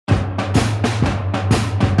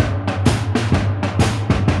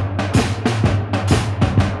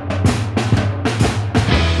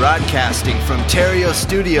Broadcasting from Terrio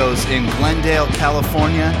Studios in Glendale,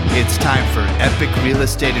 California, it's time for Epic Real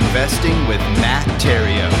Estate Investing with Matt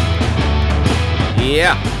Terrio.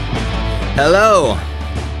 Yeah. Hello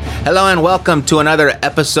and welcome to another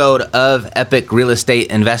episode of Epic Real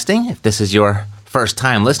Estate Investing. If this is your first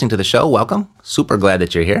time listening to the show, welcome. Super glad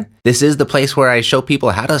that you're here. This is the place where I show people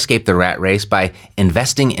how to escape the rat race by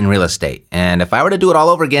investing in real estate. And if I were to do it all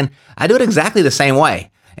over again, I do it exactly the same way.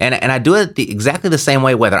 And I do it exactly the same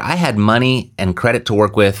way whether I had money and credit to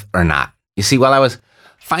work with or not. You see, while I was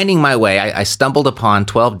finding my way, I stumbled upon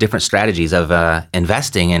 12 different strategies of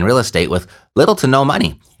investing in real estate with little to no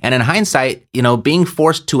money. And in hindsight, being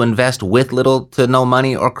forced to invest with little to no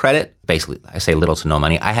money or credit, basically, I say little to no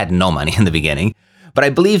money. I had no money in the beginning. But I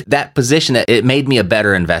believe that position, it made me a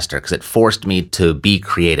better investor because it forced me to be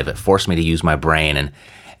creative. It forced me to use my brain.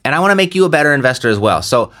 And I want to make you a better investor as well.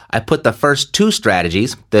 So I put the first two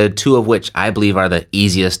strategies, the two of which I believe are the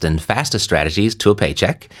easiest and fastest strategies to a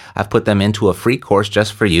paycheck. I've put them into a free course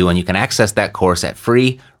just for you, and you can access that course at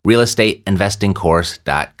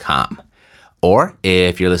freerealestateinvestingcourse.com. Or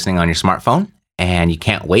if you're listening on your smartphone and you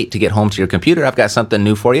can't wait to get home to your computer, I've got something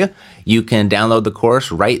new for you. You can download the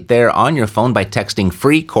course right there on your phone by texting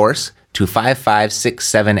free course to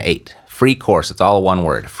 55678. Free course, it's all one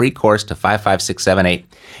word. Free course to 55678.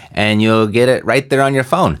 And you'll get it right there on your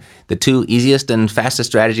phone. The two easiest and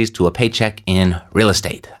fastest strategies to a paycheck in real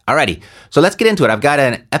estate. Alrighty, so let's get into it. I've got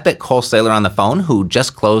an epic wholesaler on the phone who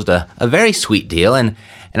just closed a very sweet deal, and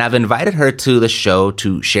I've invited her to the show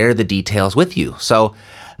to share the details with you. So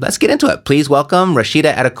let's get into it. Please welcome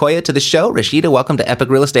Rashida Adekoya to the show. Rashida, welcome to Epic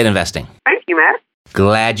Real Estate Investing. Thank you, Matt.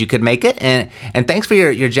 Glad you could make it, and thanks for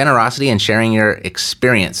your generosity and sharing your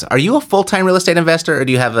experience. Are you a full-time real estate investor, or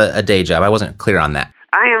do you have a day job? I wasn't clear on that.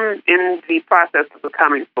 I am in the process of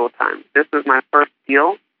becoming full-time. This was my first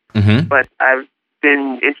deal, but I've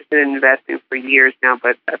been interested in investing for years now,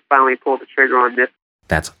 but I finally pulled the trigger on this.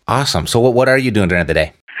 That's awesome. So what are you doing during the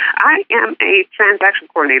day? I am a transaction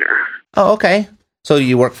coordinator. Oh, okay. So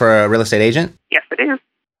you work for a real estate agent? Yes, it is.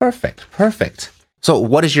 Perfect. So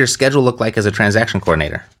what does your schedule look like as a transaction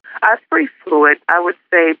coordinator? It's pretty fluid. I would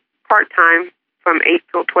say part-time from 8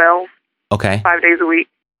 till 12. Okay. 5 days a week.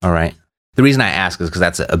 All right. The reason I ask is because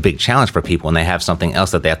that's a big challenge for people when they have something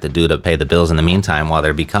else that they have to do to pay the bills in the meantime while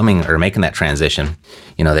they're becoming or making that transition.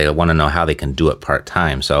 They want to know how they can do it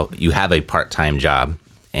part-time. So you have a part-time job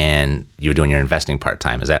and you're doing your investing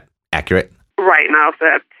part-time. Is that accurate? Right. And I also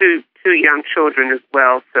have two young children as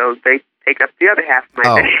well, so they take up the other half of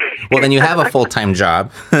my day. Well, then you have a full-time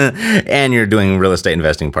job and you're doing real estate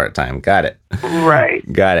investing part-time. Got it. Right.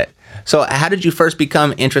 Got it. So how did you first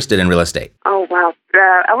become interested in real estate? Oh, wow.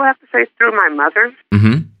 I would have to say through my mother.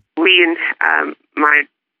 Mm-hmm. My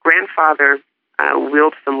grandfather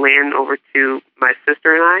willed some land over to my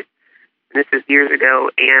sister and I. And this is years ago.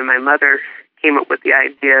 And my mother came up with the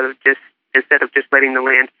idea of instead of just letting the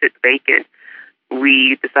land sit vacant,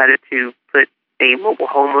 we decided to put a mobile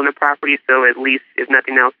home on the property, so at least, if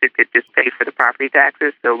nothing else, it could just pay for the property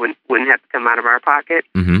taxes, so it wouldn't have to come out of our pocket.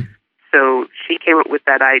 Mm-hmm. So she came up with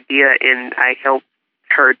that idea, and I helped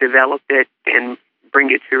her develop it and bring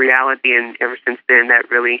it to reality, and ever since then, that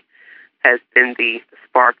really has been the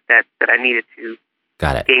spark that I needed to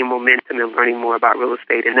gain momentum and learning more about real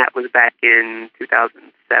estate, and that was back in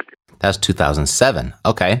 2007. That was 2007.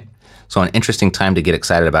 Okay. So an interesting time to get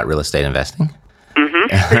excited about real estate investing. Mm-hmm.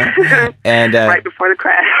 And right before the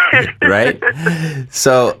crash. Right.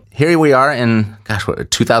 So here we are in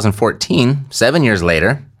 2014, 7 years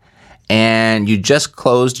later, and you just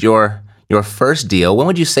closed your first deal. When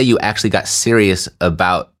would you say you actually got serious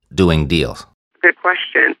about doing deals? Good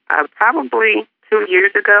question. Probably 2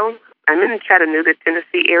 years ago. I'm in the Chattanooga,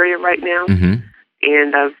 Tennessee area right now,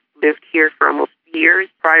 and I've lived here for almost years.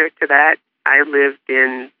 Prior to that, I lived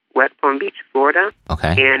in West Palm Beach, Florida,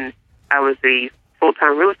 and I was a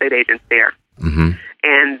full-time real estate agent there. Mm-hmm.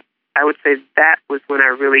 And I would say that was when I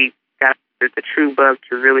really got the true bug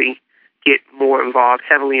to really get more involved,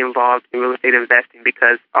 heavily involved in real estate investing,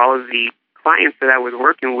 because all of the clients that I was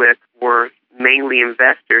working with were mainly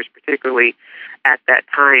investors, particularly at that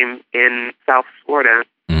time in South Florida.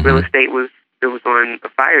 Mm-hmm. Real estate was on a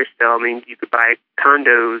fire sale. I mean, you could buy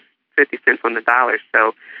condos 50 cents on the dollar.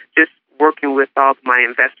 So just working with all of my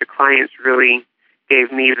investor clients really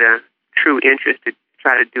gave me the true interest to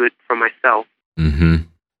try to do it for myself. Mm-hmm.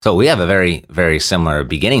 So we have a very, very similar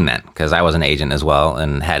beginning then, because I was an agent as well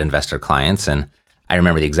and had investor clients. And I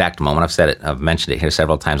remember the exact moment, I've mentioned it here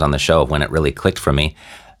several times on the show, of when it really clicked for me.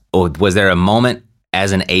 Was there a moment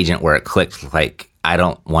as an agent where it clicked, like, I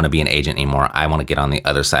don't want to be an agent anymore, I want to get on the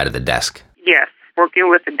other side of the desk? Yes. working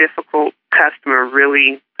with a difficult customer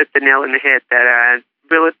really put the nail in the head that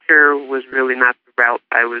realtor was really not the route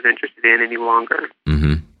I was interested in any longer.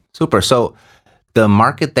 Mm-hmm. Super. So the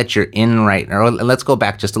market that you're in right now, let's go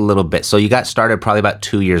back just a little bit. So you got started probably about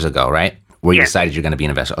 2 years ago, right? Where you Yes. decided you're going to be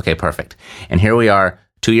an investor. Okay, perfect. And here we are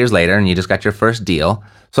 2 years later, and you just got your first deal.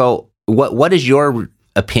 So what is your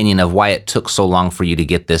opinion of why it took so long for you to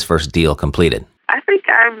get this first deal completed? I think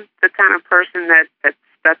I'm the kind of person that's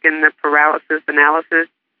stuck in the paralysis analysis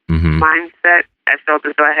Mm-hmm. mindset. I felt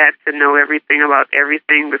as though I had to know everything about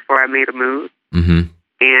everything before I made a move. Mm-hmm.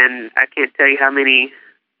 And I can't tell you how many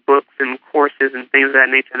books and courses and things of that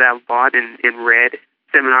nature that I've bought and read,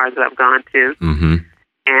 seminars that I've gone to. Mm-hmm.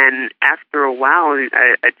 And after a while,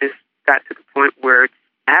 I just got to the point where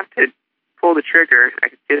I have to pull the trigger. I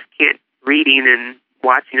just can't reading and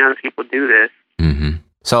watching other people do this. Mm-hmm.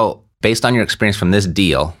 So based on your experience from this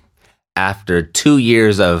deal, after 2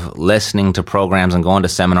 years of listening to programs and going to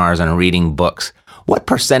seminars and reading books, what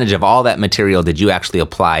percentage of all that material did you actually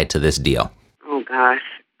apply to this deal? Oh, gosh.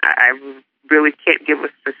 I really can't give a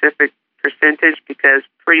specific percentage because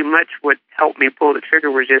pretty much what helped me pull the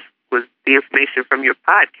trigger was the information from your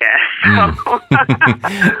podcast.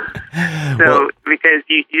 So because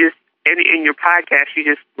you just, in your podcast, you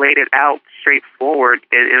just laid it out straightforward,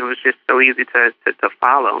 and it was just so easy to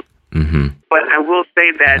follow. Mm-hmm. But I will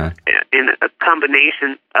say that in a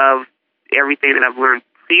combination of everything that I've learned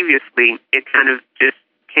previously, it kind of just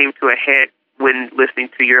came to a head when listening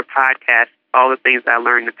to your podcast. All the things I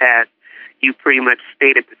learned in the past, you pretty much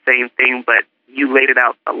stated the same thing, but you laid it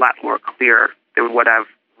out a lot more clear than what I've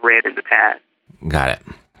read in the past. Got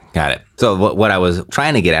it. So what I was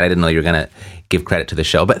trying to get at, I didn't know you were going to give credit to the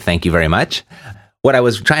show, but thank you very much. What I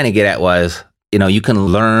was trying to get at was, you can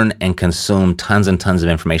learn and consume tons and tons of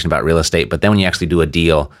information about real estate, but then when you actually do a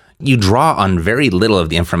deal, you draw on very little of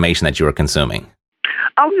the information that you were consuming.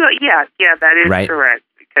 Oh, yeah, that is right? Correct.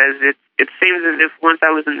 Because it seems as if once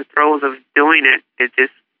I was in the throes of doing it, it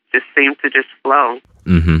just seemed to just flow.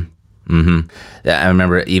 Mm-hmm. Mm-hmm. I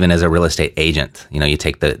remember even as a real estate agent, you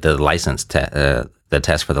take the license, the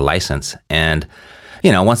test for the license, and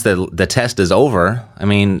once the test is over, I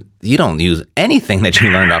mean, you don't use anything that you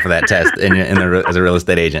learned off of that test as a real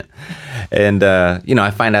estate agent. And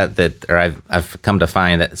I find out that, or I've come to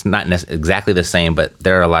find that it's not exactly the same, but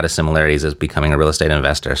there are a lot of similarities as becoming a real estate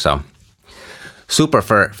investor. So super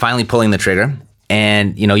for finally pulling the trigger.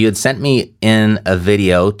 And, you had sent me in a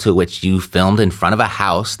video to which you filmed in front of a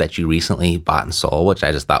house that you recently bought and sold, which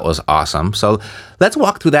I just thought was awesome. So let's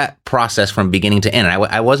walk through that process from beginning to end. And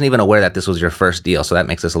I wasn't even aware that this was your first deal, so that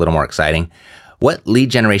makes this a little more exciting. What lead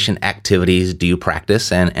generation activities do you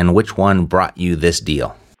practice, and which one brought you this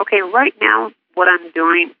deal? Okay, right now what I'm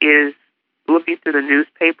doing is looking through the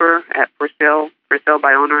newspaper at for sale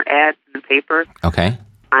by owner ads in the paper. Okay.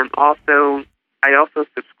 I also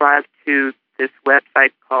subscribe to this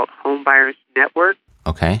website called Home Buyers Network.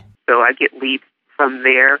 Okay. So I get leads from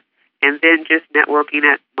there, and then just networking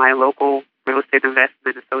at my local real estate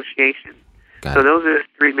investment association. So those are the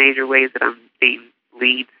three major ways that I'm seeing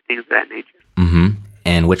leads, things of that nature. Mm-hmm.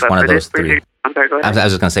 And which one of those three? I'm sorry, go ahead. I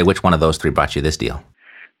was just going to say, which one of those three brought you this deal?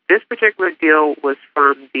 This particular deal was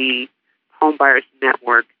from the Home Buyers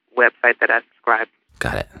Network website that I subscribed to.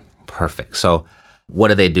 Got it. Perfect. So what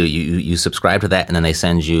do they do? You subscribe to that, and then they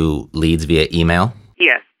send you leads via email?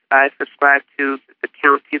 Yes. I subscribe to the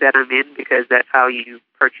county that I'm in because that's how you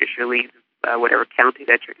purchase your leads, whatever county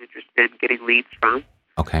that you're interested in getting leads from.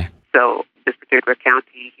 Okay. So this particular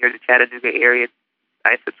county here in the Chattanooga area,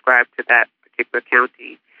 I subscribe to that particular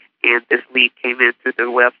county, and this lead came in through the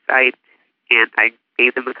website, and I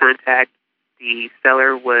gave them a contact. The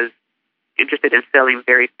seller was interested in selling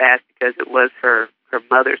very fast because it was her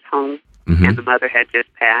mother's home, and the mother had just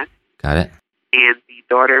passed. Got it. And the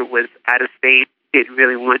daughter was out of state, didn't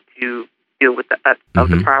really want to deal with the of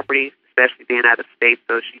the property, especially being out of state,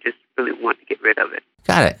 so she just really wanted to get rid of it.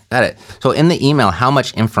 Got it. So in the email, how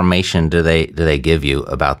much information do they give you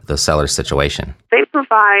about the seller's situation? They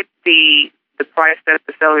provide the price that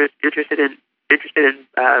the seller is interested in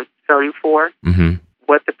selling for,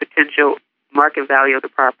 what the potential market value of the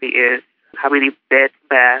property is, how many beds,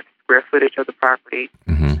 baths, square footage of the property,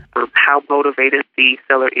 how motivated the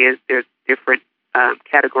seller is. There's different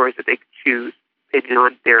categories that they can choose depending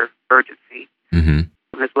on their urgency,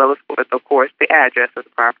 as well as, of course, the address of the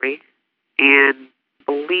property. And I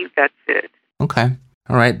believe that's it. Okay.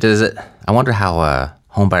 All right. I wonder how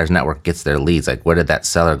Home Buyers Network gets their leads. Like, where did that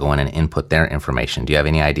seller go in and input their information? Do you have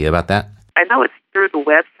any idea about that? I know it's through the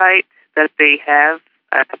website that they have.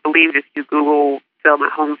 I believe if you Google Sell My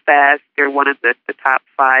Home Fast, they're one of the top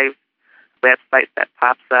 5 websites that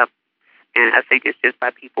pops up. And I think it's just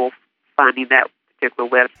by people finding that particular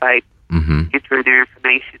website, entering their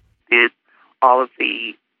information, and all of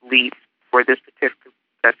the leads for this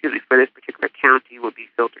particular county will be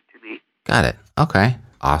filtered to me. Got it. Okay.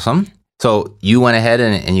 Awesome. So you went ahead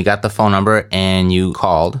and you got the phone number and you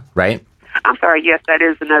called, right? I'm sorry. Yes, that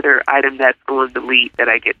is another item that's on the lead, that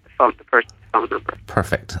I get the person's phone number.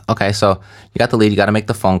 Perfect. Okay. So you got the lead. You got to make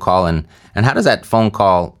the phone call. And how does that phone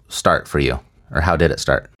call start for you? Or how did it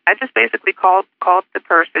start? I just basically called the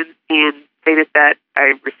person and stated that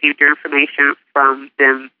I received your information from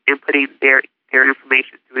them inputting their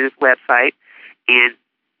information through this website, and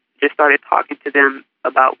just started talking to them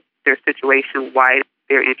about their situation, why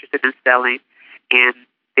they're interested in selling, and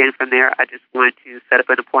then from there I just wanted to set up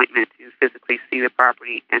an appointment to physically see the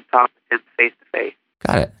property and talk with them face to face.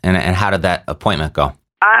 Got it. And how did that appointment go?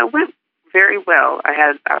 It went very well. I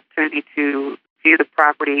had the opportunity to view the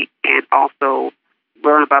property and also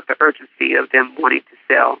learn about the urgency of them wanting to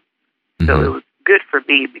sell. So it was good for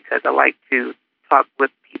me because I like to talk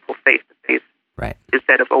with people face to face, right,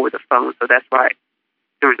 instead of over the phone. So that's why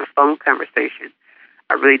during the phone conversation,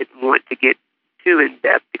 I really didn't want to get too in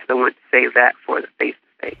depth because I wanted to save that for the face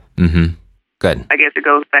to face. Good. I guess it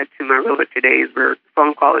goes back to my realtor days where the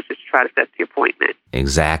phone call is just to try to set the appointment.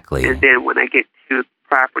 Exactly. And then when I get to the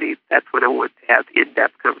property, that's when I want to have the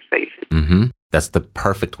in-depth conversation. That's the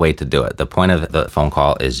perfect way to do it. The point of the phone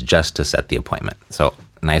call is just to set the appointment. So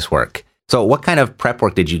nice work. So what kind of prep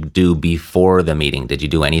work did you do before the meeting? Did you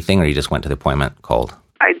do anything, or you just went to the appointment cold?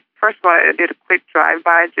 First of all, I did a quick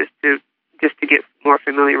drive-by just to get more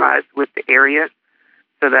familiarized with the area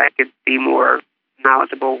so that I could be more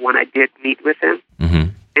knowledgeable when I did meet with him.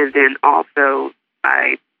 And then also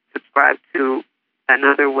I subscribed to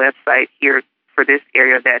another website here for this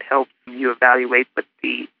area that helps you evaluate what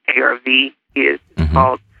the ARV is. It's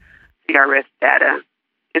called CRS Data.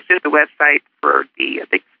 It's just a website for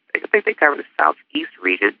I think they cover the Southeast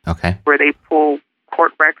region, where they pull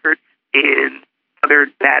court records and other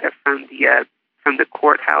data from the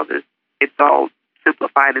courthouses. It's all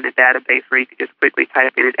simplified in a database where you can just quickly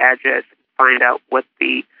type in an address and find out what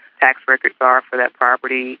the tax records are for that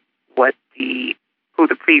property, who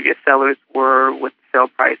the previous sellers were, what the sale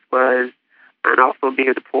price was, and also be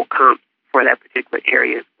able to pull comps for that particular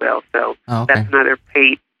area as well. So that's another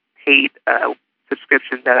paid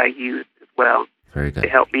subscription that I use as well. Very good. To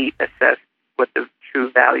help me assess what the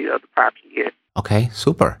true value of the property is. Okay,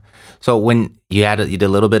 super. So when you did a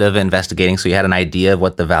little bit of investigating, so you had an idea of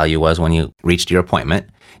what the value was when you reached your appointment.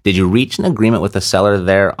 Did you reach an agreement with the seller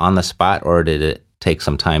there on the spot, or did it take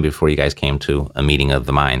some time before you guys came to a meeting of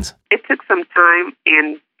the minds? It took some time,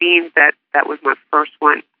 and being that was my first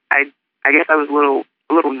one, I guess I was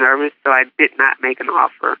a little nervous, so I did not make an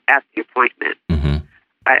offer at the appointment.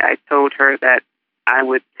 I told her that I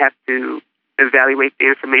would have to evaluate the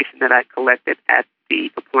information that I collected at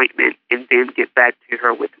the appointment and then get back to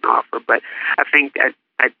her with an offer. But I think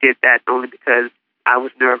I did that only because I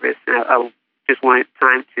was nervous and I just wanted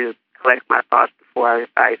time to collect my thoughts before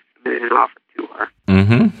I submitted an offer to her.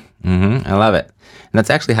 I love it. And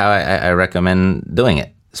that's actually how I recommend doing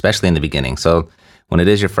it, especially in the beginning. So when it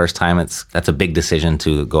is your first time, that's a big decision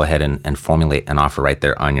to go ahead and formulate an offer right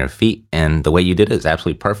there on your feet. And the way you did it is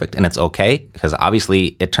absolutely perfect. And it's okay, because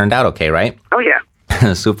obviously it turned out okay, right? Oh,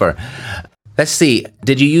 yeah. Super. Let's see.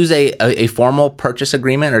 Did you use a formal purchase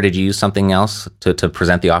agreement, or did you use something else to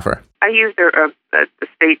present the offer? I used a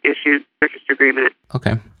state-issued purchase agreement.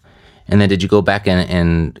 Okay. And then did you go back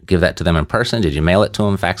and give that to them in person? Did you mail it to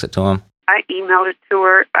them, fax it to them? I emailed it to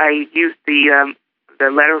her. I used the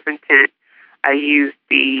letter of intent. I used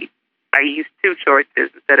two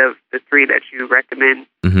choices instead of the three that you recommend.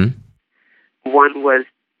 One was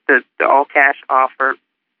the all-cash offer,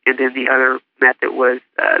 and then the other method was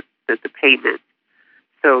the payment.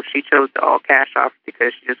 So she chose the all-cash offer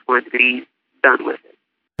because she just wanted to be done with it.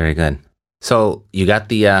 Very good. So you got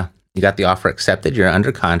the offer accepted. You're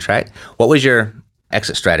under contract. What was your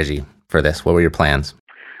exit strategy for this? What were your plans?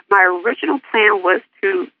 My original plan was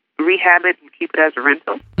to rehab it and keep it as a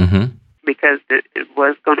rental because it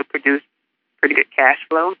was going to produce pretty good cash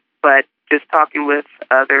flow. But just talking with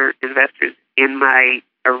other investors in my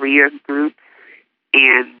area group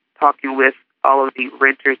and talking with all of the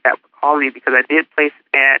renters that were calling me, because I did place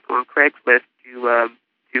an ad on Craigslist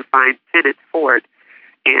to find tenants for it,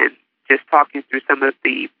 and just talking through some of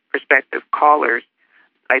the prospective callers,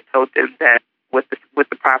 I told them that what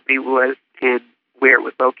the property was and where it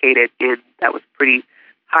was located, and that was a pretty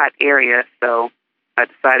hot area. So I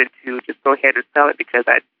decided to just go ahead and sell it because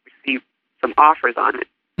I received some offers on it,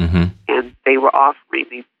 and they were offering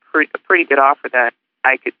me a pretty good offer that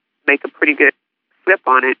I could make a pretty good flip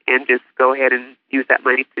on it and just go ahead and use that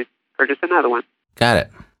money to purchase another one. Got it.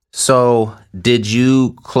 So did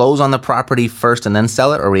you close on the property first and then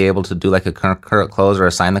sell it, or were you able to do like a current close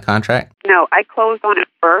or sign the contract? No, I closed on it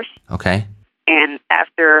first. Okay. And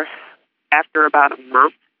after about a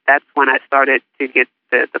month, that's when I started to get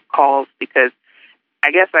the calls, because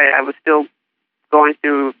I guess I was still going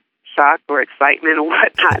through shock or excitement or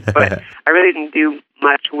whatnot, but I really didn't do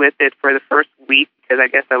much with it for the first week, because I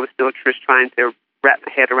guess I was still just trying to wrap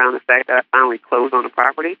my head around the fact that I finally closed on the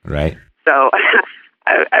property. Right. So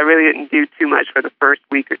I really didn't do too much for the first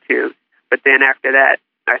week or two. But then after that,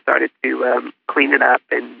 I started to clean it up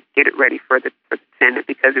and get it ready for the tenant,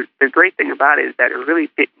 because the great thing about it is that it really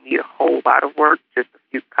didn't need a whole lot of work, just a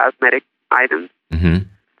few cosmetic items. Mm-hmm.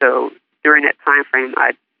 So during that time frame,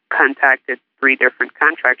 I contacted 3 different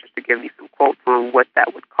contractors to give me some quotes on what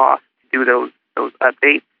that would cost to do those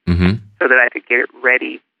updates, Mm-hmm. so that I could get it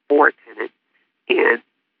ready for a tenant. And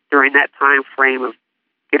during that time frame of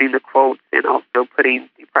getting the quotes and also putting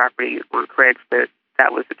the property on Craigslist,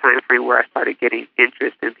 that was the time frame where I started getting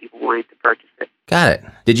interest in people wanting to purchase it. Got it.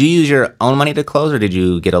 Did you use your own money to close, or did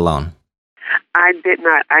you get a loan? I did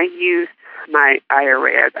not. I used my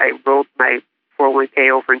IRA. I rolled my 401k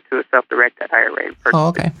over into a self-directed IRA and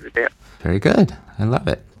purchased it through there. Very good. I love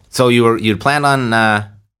it. So you'd planned on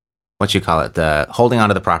holding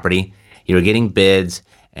onto the property. You were getting bids,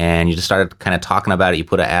 and you just started kind of talking about it. You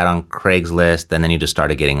put an ad on Craigslist, and then you just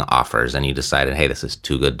started getting offers, and you decided, hey, this is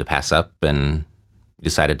too good to pass up, and you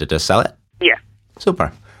decided to just sell it? Yeah.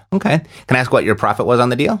 Super. Okay. Can I ask what your profit was on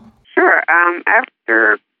the deal? Sure.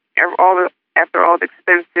 After all the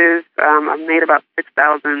expenses, I made about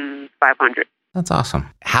 $6,500. That's awesome.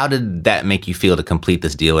 How did that make you feel to complete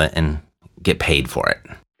this deal and get paid for it?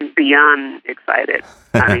 Beyond excited.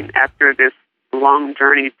 I mean, after this long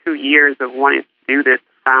journey, 2 years of wanting to do this, to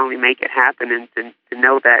finally make it happen, and to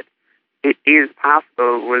know that it is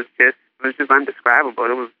possible was just undescribable.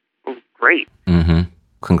 It was great. Mm-hmm.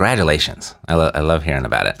 Congratulations. I love hearing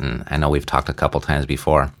about it, and I know we've talked a couple times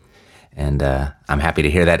before, and I'm happy to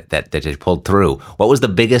hear that you pulled through. What was the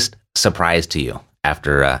biggest surprise to you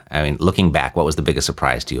after, looking back, what was the biggest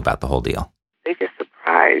surprise to you about the whole deal? Biggest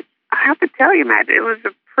surprise? I have to tell you, Matt, it was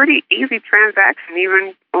a pretty easy transaction,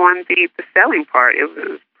 even on the selling part. It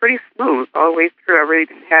was pretty smooth all the way through. I really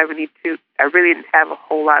didn't have a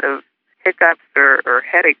whole lot of hiccups or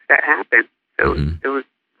headaches that happened. So It was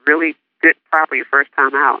really good property first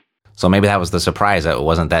time out. So maybe that was the surprise, that it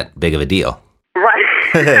wasn't that big of a deal.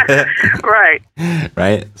 Right. Right.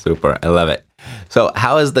 Right? Super. I love it. So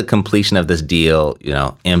how has the completion of this deal,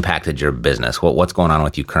 impacted your business? What's going on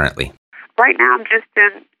with you currently? Right now, I'm just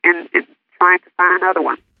in trying to find another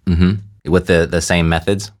one. Mm-hmm. With the same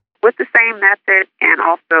methods? With the same method, and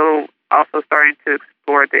also starting to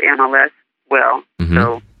explore the MLS well. Mm-hmm.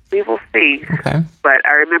 So we will see. Okay. But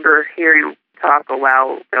I remember hearing talk a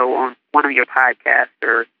while ago on one of your podcasts,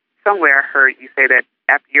 or somewhere I heard you say that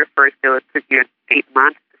after your first deal, it took you 8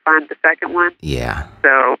 months to find the second one. Yeah.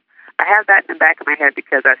 So I have that in the back of my head,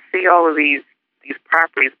 because I see all of these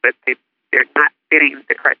properties, but they're not fitting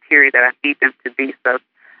the criteria that I need them to be. So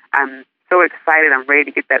I'm so excited. I'm ready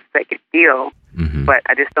to get that second deal, Mm-hmm. but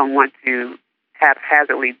I just don't want to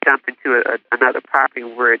haphazardly jump into another property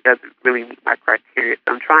where it doesn't really meet my criteria.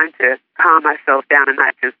 So I'm trying to calm myself down and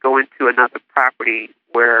not just go into another property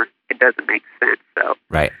where it doesn't make sense. So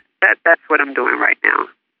right. That's what I'm doing right now.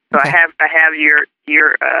 So Okay. I have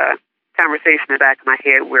your conversation in the back of my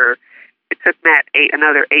head where it took Matt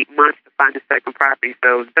another 8 months to find a second property.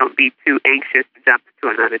 So don't be too anxious to jump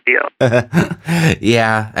into another deal.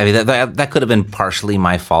 Yeah. I mean, that could have been partially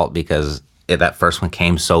my fault, because that first one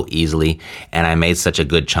came so easily, and I made such a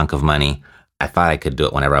good chunk of money. I thought I could do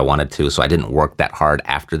it whenever I wanted to, so I didn't work that hard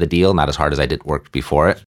after the deal, not as hard as I did work before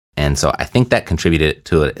it. And so I think that contributed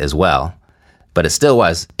to it as well. But it still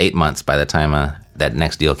was 8 months by the time that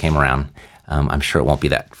next deal came around. I'm sure it won't be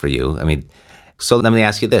that for you. I mean, so let me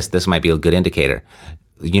ask you this. This might be a good indicator.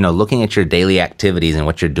 Looking at your daily activities and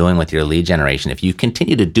what you're doing with your lead generation, if you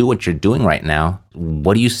continue to do what you're doing right now,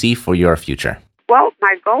 what do you see for your future? Well,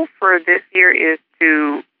 my goal for this year is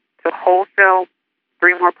to wholesale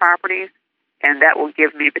 3 more properties, and that will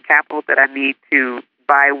give me the capital that I need to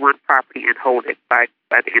buy one property and hold it by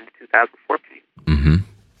the end of 2014. Mm-hmm.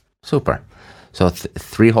 Super. So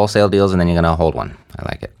 3 wholesale deals, and then you're going to hold one. I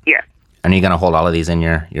like it. Yeah. And are you going to hold all of these in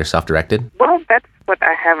your self-directed? Well, that's what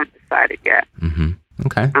I haven't decided yet. Mm-hmm.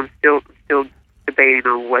 Okay. I'm still debating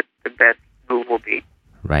on what the best move will be.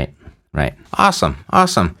 Right. Awesome.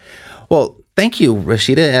 Well, thank you,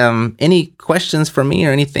 Rashida. Any questions for me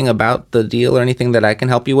or anything about the deal or anything that I can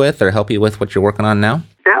help you with or help you with what you're working on now?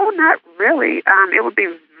 No, not Not really. It would be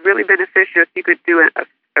really beneficial if you could do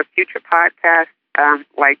a future podcast,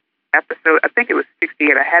 like episode, I think it was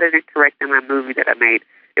 68. I had it incorrect in my movie that I made.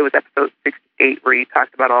 It was episode 68 where you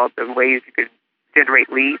talked about all the ways you could generate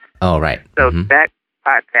leads. Oh, right. So that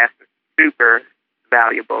podcast is super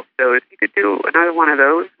valuable. So if you could do another one of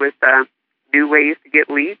those with new ways to get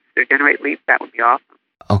leads or generate leads, that would be awesome.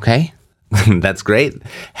 Okay. That's great.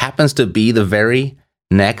 Happens to be the very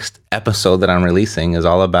next episode that I'm releasing is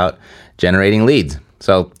all about generating leads.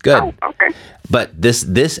 So good. Oh, okay. But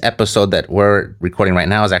this episode that we're recording right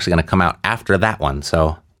now is actually going to come out after that one.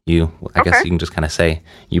 So I guess you can just kind of say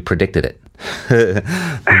you predicted it.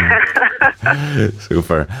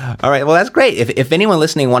 Super. All right. Well, that's great. If anyone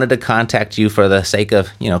listening wanted to contact you for the sake of,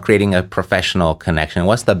 creating a professional connection,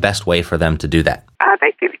 what's the best way for them to do that?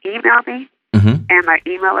 They can email me, and my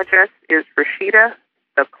email address is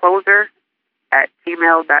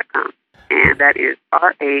RashidahTheCloser@gmail.com, and that is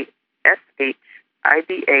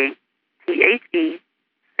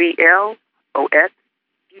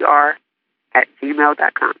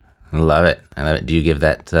RashidahTheCloser@gmail.com. Love it. I love it. Do you give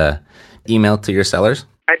that email to your sellers?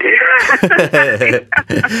 I do.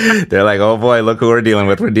 They're like, oh boy, look who we're dealing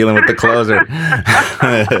with. We're dealing with the closer.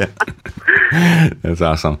 That's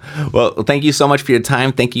awesome. Well, thank you so much for your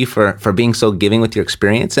time. Thank you for being so giving with your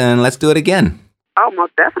experience, and let's do it again. Oh,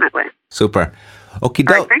 most definitely. Super. Okie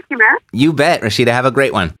All right, doke. thank you, Matt. You bet, Rashida. Have a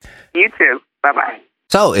great one. You too. Bye-bye.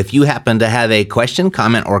 So if you happen to have a question,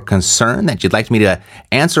 comment, or concern that you'd like me to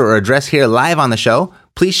answer or address here live on the show,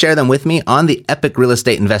 please share them with me on the Epic Real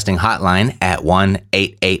Estate Investing Hotline at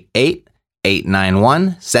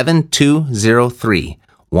 1-888-891-7203.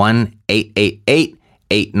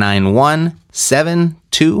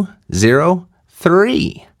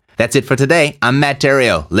 1-888-891-7203. That's it for today. I'm Matt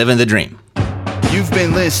Theriault, living the dream. You've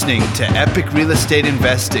been listening to Epic Real Estate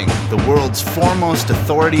Investing, the world's foremost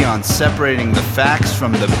authority on separating the facts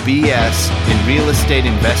from the BS in real estate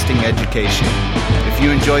investing education. If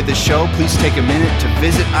you enjoyed the show, please take a minute to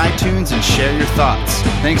visit iTunes and share your thoughts.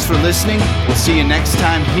 Thanks for listening. We'll see you next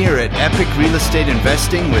time here at Epic Real Estate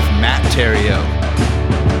Investing with Matt Theriault.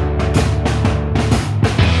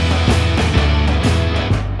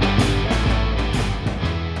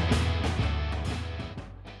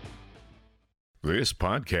 This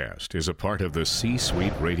podcast is a part of the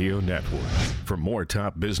C-Suite Radio Network. For more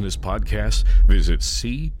top business podcasts, visit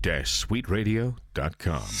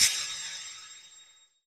c-suiteradio.com.